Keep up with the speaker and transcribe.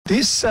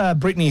This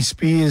Britney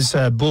Spears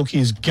book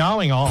is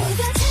going on.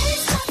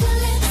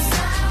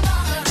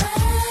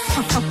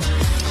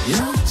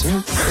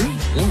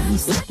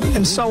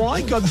 And so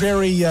I got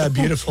very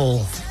beautiful.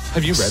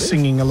 Have you read it?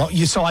 Singing a lot.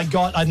 Yeah, so I've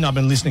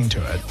been listening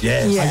to it.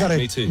 Yes, I got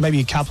me too. maybe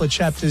a couple of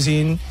chapters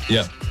in.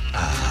 Yeah.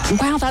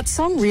 Wow, that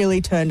song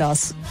really turned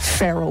us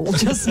feral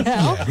just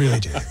now. Yeah, really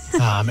did.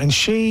 And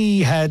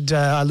she had,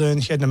 I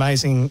learned she had an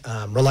amazing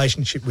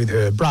relationship with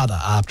her brother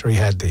after he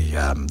had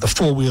the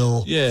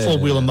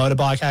four-wheeler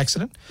motorbike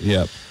accident.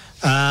 Yeah.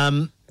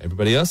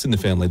 Everybody else in the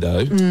family,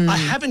 though. I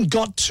haven't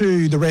got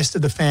to the rest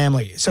of the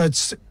family. So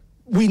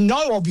we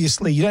know,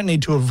 obviously, you don't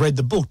need to have read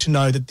the book to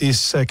know that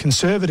this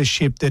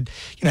conservatorship that,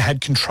 had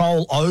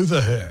control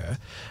over her,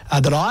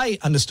 that I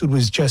understood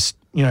was just,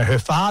 her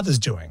father's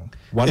doing.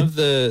 One of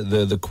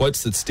the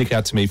quotes that stick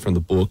out to me from the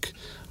book,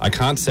 I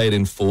can't say it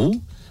in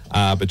full,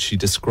 but she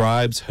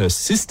describes her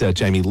sister,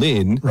 Jamie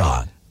Lynn,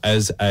 right,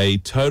 as a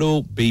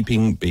total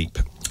beeping beep.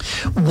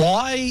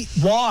 Why?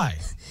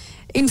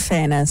 In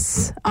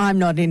fairness, I'm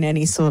not in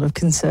any sort of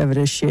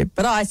conservatorship,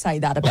 but I say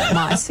that about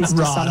my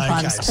sister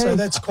sometimes too. So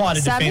that's quite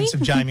a defence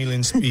of Jamie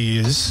Lynn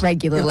Spears.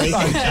 Regularly.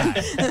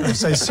 Okay.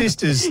 So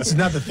sisters, it's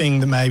another thing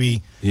that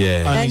maybe...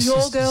 Yeah. And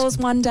your girls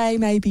one day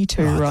maybe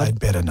too, Rob. They'd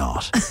better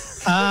not.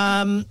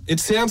 It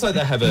sounds like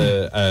they have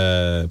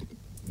a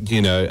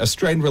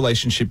strained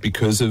relationship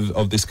because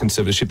of this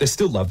conservatorship. There's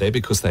still love there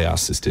because they are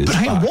sisters. But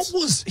hang on, what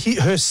was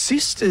her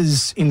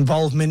sister's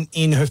involvement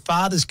in her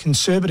father's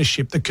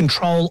conservatorship, the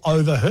control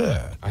over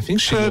her? I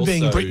think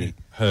being Britney.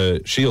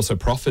 She also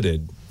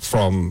profited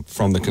from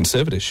the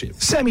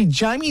conservatorship. Sammy,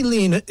 Jamie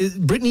Lynn,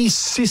 Britney's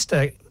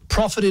sister,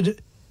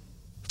 profited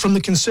from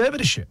the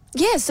conservatorship.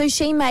 Yeah, so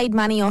she made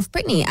money off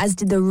Britney, as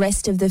did the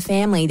rest of the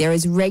family. There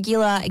is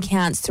regular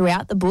accounts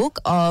throughout the book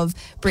of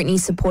Britney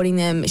supporting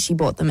them. She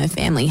bought them a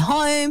family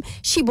home.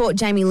 She bought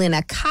Jamie Lynn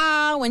a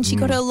car when she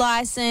got her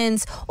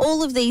license,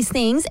 all of these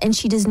things. And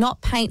she does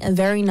not paint a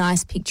very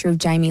nice picture of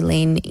Jamie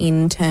Lynn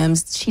in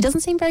terms, she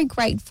doesn't seem very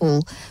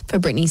grateful for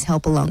Britney's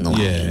help along the way.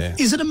 Yeah.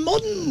 Is it a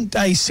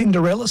modern-day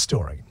Cinderella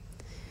story?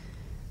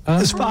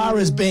 As far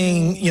as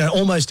being,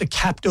 almost a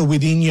captor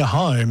within your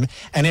home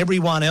and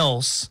everyone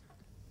else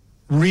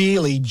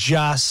really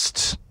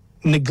just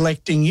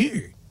neglecting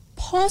you.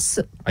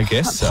 I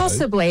guess so.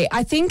 Possibly.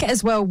 I think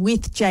as well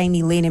with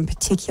Jamie Lynn in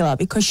particular,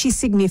 because she's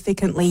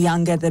significantly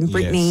younger than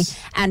Britney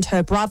and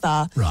her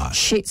brother. Right.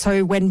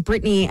 So when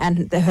Britney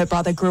and her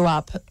brother grew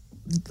up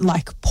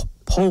like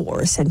poor,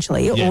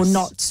 essentially, or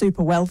not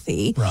super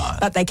wealthy,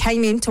 but they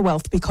came into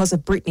wealth because of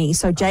Britney.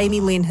 So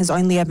Jamie Lynn has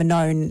only ever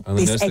known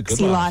this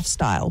exy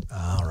lifestyle.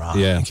 Oh, right.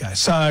 Yeah. Okay.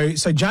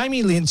 So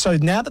Jamie Lynn, so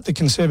now that the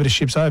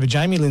conservatorship's over,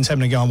 Jamie Lynn's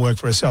having to go and work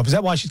for herself. Is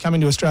that why she's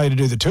coming to Australia to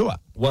do the tour?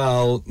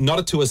 Well, not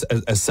a tour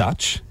as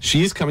such.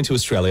 She is coming to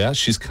Australia.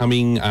 She's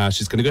coming,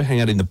 she's going to go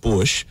hang out in the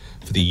bush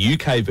for the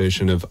UK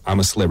version of I'm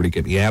a Celebrity,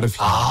 Get Me Out of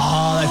Here.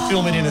 Oh, they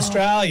film it in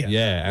Australia.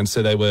 Yeah, and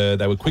so they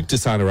were quick to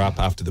sign her up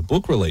after the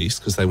book release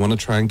because they want to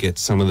try and get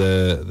some of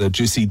the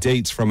juicy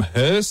deets from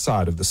her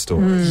side of the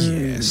story.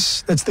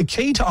 Yes. That's the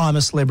key to I'm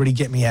a Celebrity,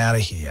 Get Me Out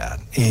of Here,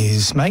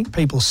 is make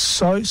people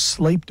so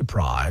sleep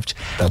deprived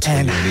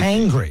and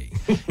hangry.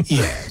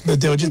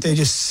 That they're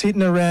just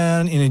sitting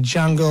around in a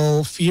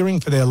jungle fearing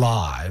for their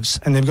lives,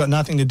 and they've got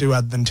nothing to do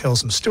other than tell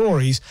some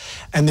stories,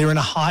 and they're in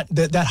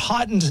that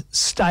heightened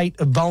state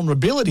of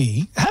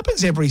vulnerability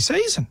happens every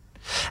season.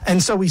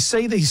 And so we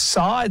see these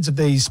sides of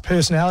these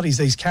personalities,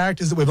 these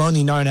characters that we've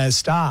only known as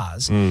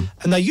stars, and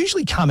they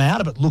usually come out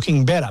of it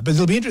looking better. But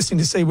it'll be interesting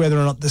to see whether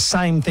or not the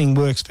same thing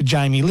works for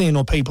Jamie Lynn,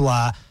 or people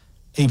are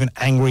even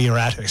angrier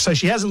at her. So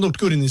she hasn't looked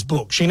good in this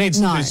book. She needs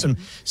to do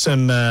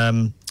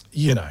some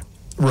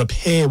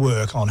repair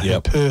work on her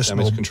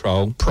personal damage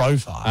control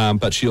profile.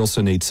 But she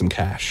also needs some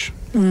cash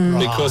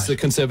because the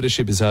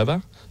conservatorship is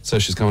over. So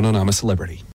she's going on I'm a Celebrity.